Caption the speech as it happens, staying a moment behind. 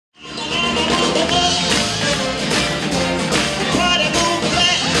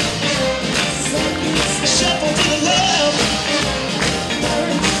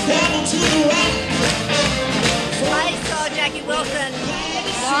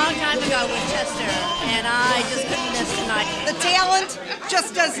time ago with Chester, and I just couldn't miss tonight. The talent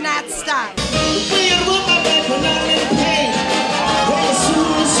just does not stop.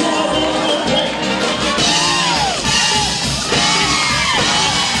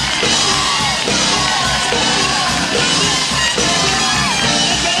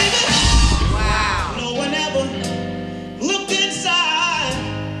 Wow. No one ever looked inside.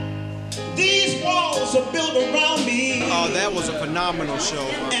 These walls are built around me. Oh, that was a phenomenal show.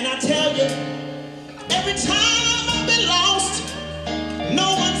 And I tell you, every time I've been lost,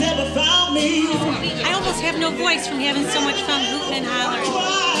 no one's ever found me. I almost have no voice from having so much fun hooting and hollering.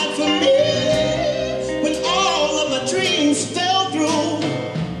 Cried for me when all of my dreams fell through.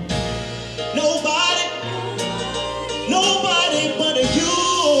 Nobody but you.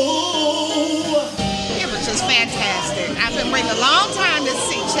 It was just fantastic. I've been waiting a long time to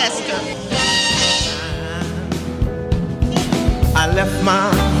see Chester. I left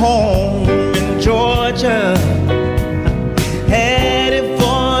my home in Georgia, headed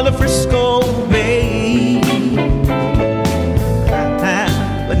for the Frisco Bay,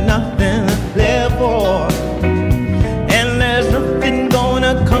 but nothing left for, and there's nothing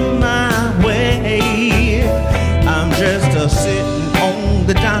gonna come my way. I'm just sitting on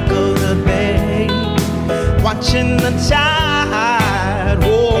the dock of the bay, watching the tide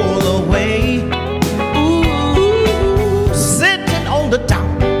roll away. Ooh, sitting on the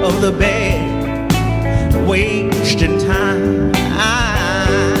dock of the bay, wasting time.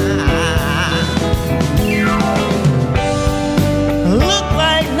 Look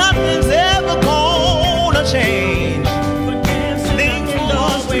like nothing's ever gonna change. Things will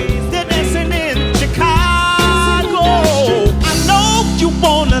always, they're dancing in Chicago. I know you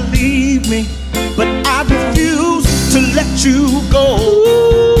wanna leave me, but I refuse to let you go.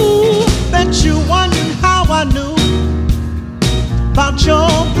 Bet you wondering how I knew about your